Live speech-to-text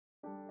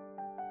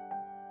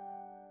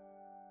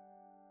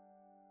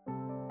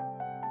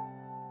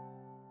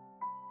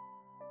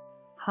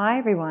Hi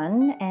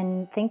everyone,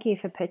 and thank you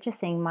for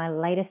purchasing my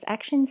latest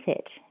action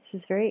set. This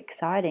is very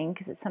exciting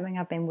because it's something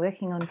I've been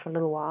working on for a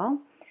little while.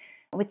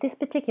 With this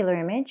particular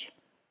image,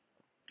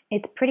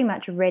 it's pretty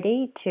much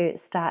ready to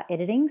start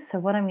editing. So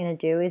what I'm going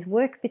to do is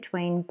work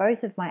between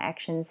both of my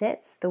action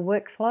sets, the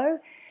workflow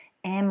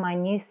and my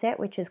new set,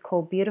 which is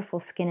called Beautiful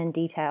Skin and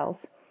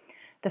Details.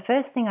 The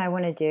first thing I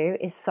want to do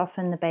is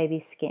soften the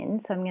baby's skin.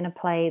 So I'm going to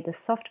play the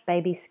soft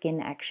baby skin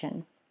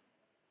action.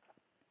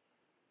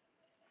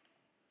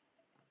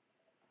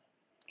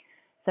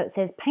 So it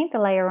says paint the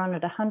layer on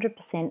at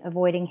 100%,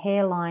 avoiding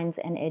hair lines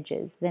and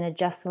edges, then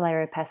adjust the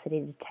layer opacity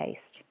to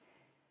taste.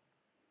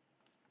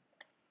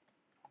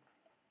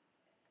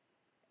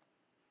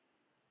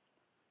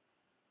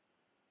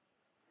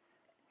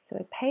 So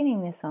we're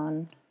painting this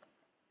on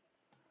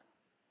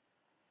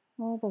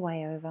all the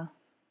way over.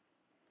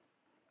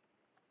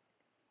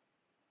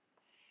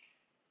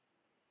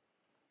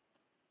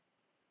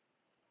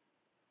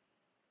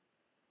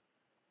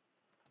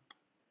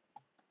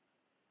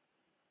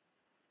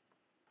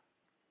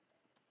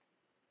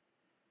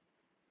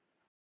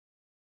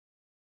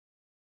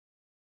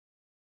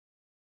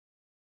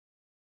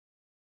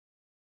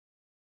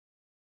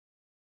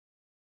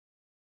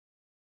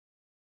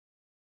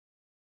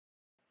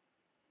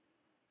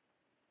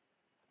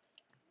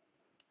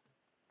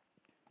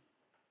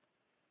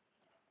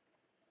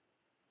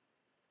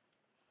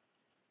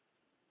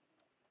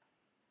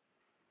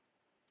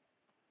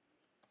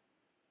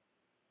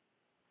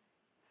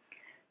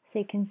 So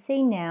you can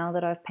see now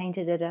that I've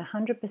painted it at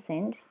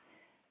 100%.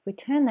 We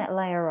turn that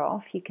layer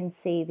off, you can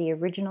see the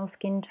original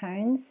skin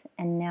tones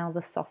and now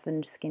the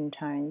softened skin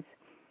tones.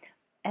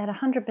 At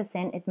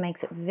 100% it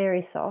makes it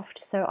very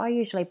soft, so I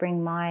usually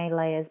bring my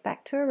layers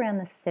back to around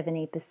the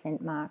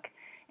 70% mark.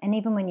 And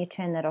even when you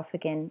turn that off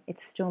again,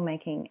 it's still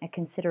making a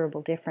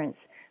considerable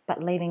difference,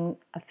 but leaving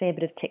a fair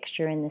bit of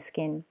texture in the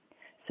skin.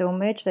 So we'll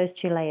merge those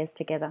two layers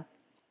together.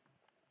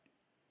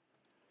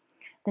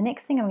 The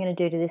next thing I'm going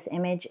to do to this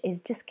image is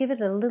just give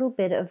it a little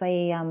bit of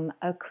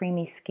a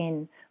creamy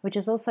skin, which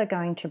is also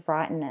going to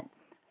brighten it.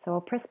 So I'll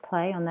press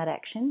play on that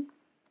action.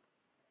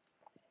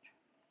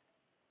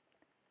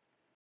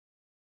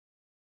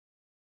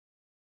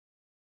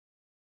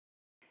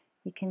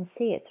 You can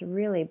see it's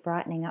really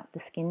brightening up the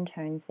skin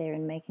tones there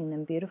and making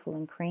them beautiful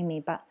and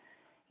creamy, but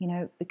you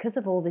know, because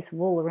of all this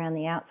wool around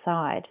the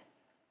outside,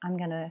 I'm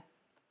going to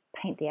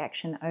paint the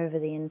action over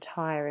the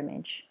entire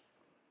image.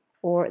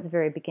 Or at the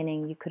very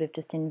beginning, you could have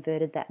just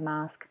inverted that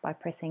mask by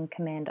pressing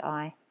Command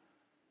I.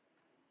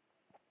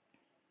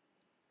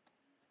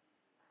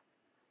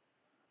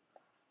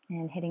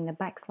 And hitting the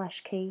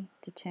backslash key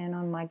to turn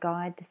on my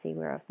guide to see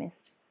where I've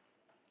missed.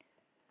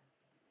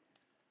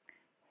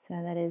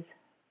 So that is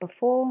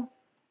before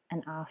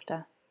and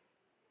after.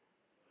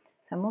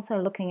 So I'm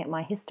also looking at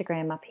my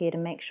histogram up here to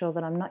make sure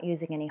that I'm not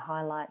using any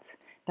highlights,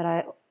 but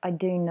I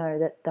do know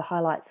that the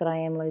highlights that I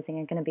am losing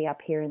are going to be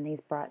up here in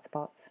these bright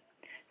spots.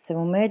 So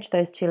we'll merge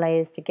those two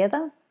layers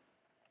together.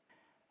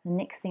 The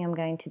next thing I'm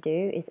going to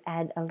do is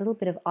add a little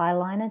bit of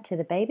eyeliner to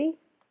the baby.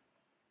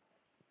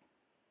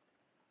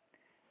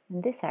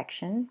 In this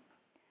action,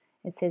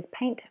 it says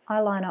paint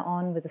eyeliner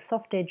on with a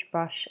soft edge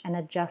brush and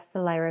adjust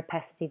the layer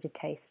opacity to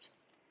taste.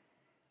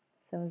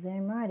 So I'll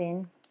zoom right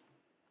in.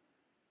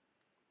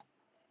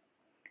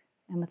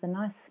 And with a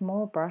nice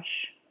small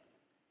brush,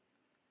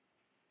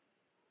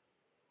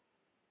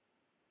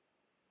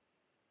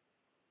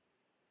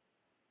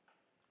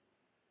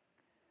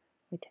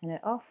 we turn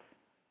it off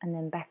and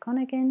then back on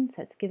again,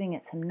 so it's giving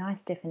it some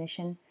nice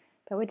definition,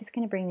 but we're just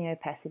going to bring the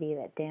opacity of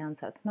that down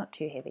so it's not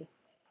too heavy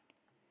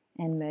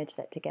and merge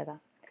that together.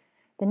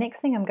 The next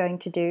thing I'm going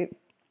to do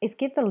is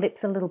give the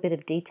lips a little bit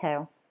of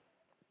detail.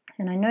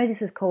 And I know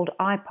this is called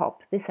eye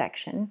pop, this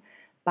action,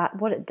 but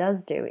what it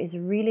does do is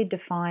really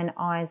define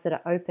eyes that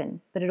are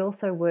open, but it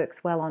also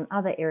works well on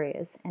other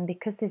areas. And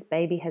because this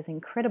baby has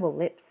incredible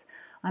lips,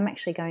 I'm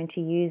actually going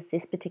to use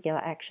this particular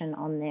action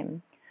on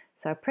them.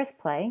 So I press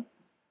play,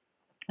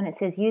 and it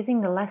says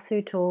using the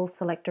lasso tool,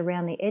 select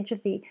around the edge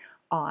of the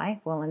eye,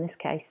 well in this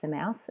case the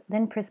mouth,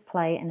 then press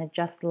play and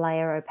adjust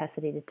layer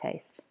opacity to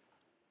taste.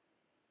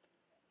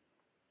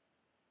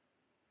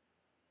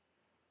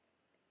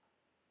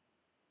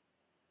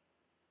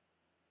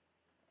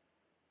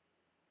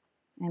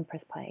 And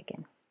press play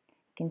again.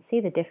 You can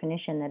see the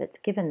definition that it's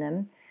given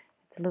them.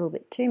 It's a little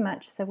bit too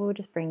much, so we'll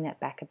just bring that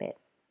back a bit.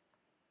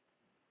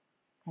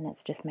 And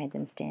it's just made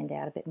them stand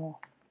out a bit more.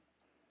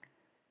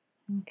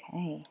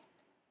 Okay.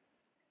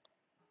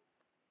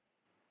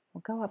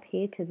 We'll go up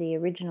here to the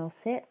original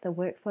set, the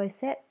workflow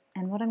set,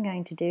 and what I'm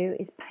going to do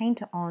is paint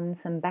on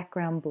some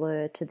background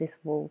blur to this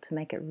wool to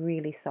make it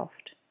really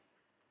soft.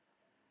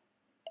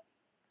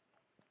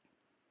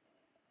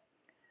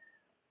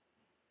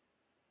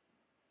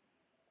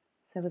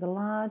 So with a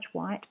large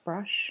white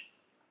brush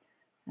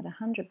at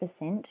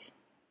 100%,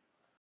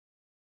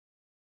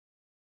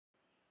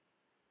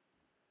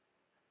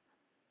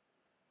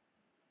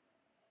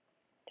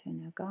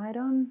 turn our guide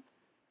on.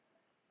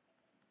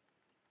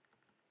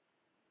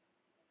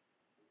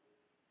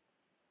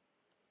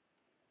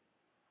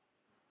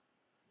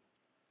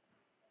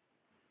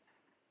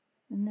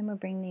 And then we'll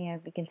bring the,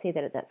 you can see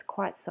that that's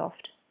quite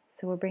soft,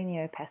 so we'll bring the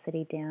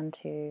opacity down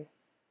to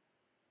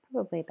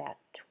probably about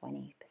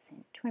 20%,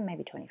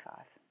 maybe 25.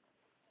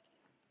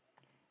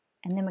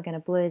 And then we're going to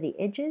blur the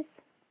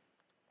edges.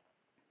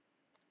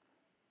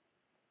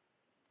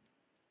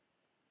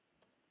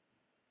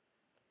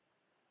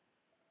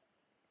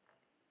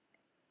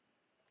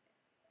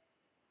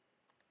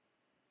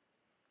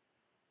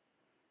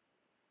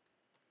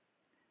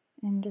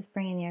 And just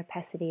bringing the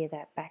opacity of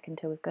that back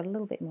until we've got a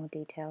little bit more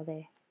detail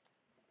there.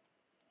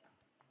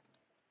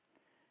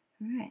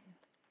 Alright,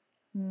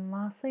 and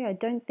lastly, I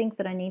don't think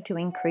that I need to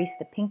increase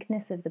the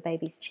pinkness of the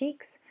baby's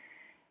cheeks,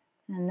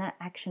 and that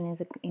action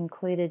is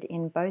included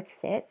in both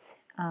sets,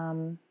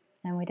 and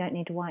we don't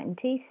need to whiten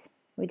teeth,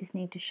 we just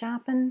need to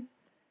sharpen.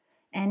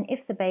 And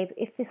if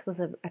this was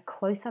a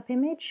close-up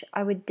image,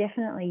 I would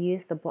definitely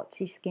use the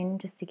Blotchy Skin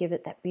just to give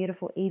it that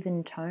beautiful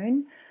even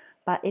tone,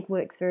 but it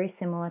works very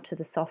similar to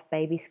the soft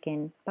baby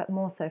skin, but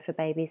more so for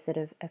babies that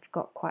have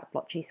got quite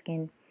blotchy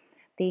skin.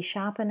 The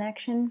Sharpen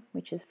action,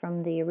 which is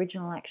from the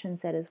original action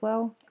set as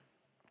well,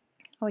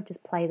 I would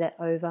just play that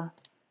over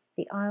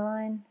the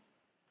eyeline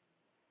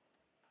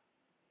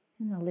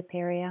and the lip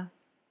area.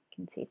 You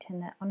can see, turn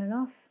that on and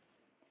off,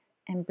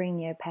 and bring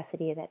the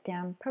opacity of that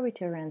down probably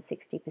to around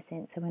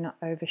 60% so we're not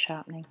over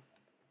sharpening.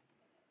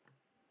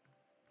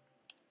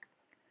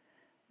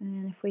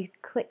 And if we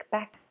click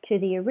back to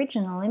the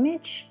original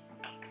image,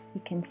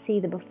 you can see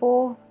the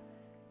before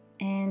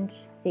and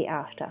the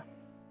after.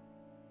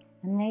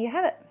 And there you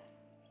have it.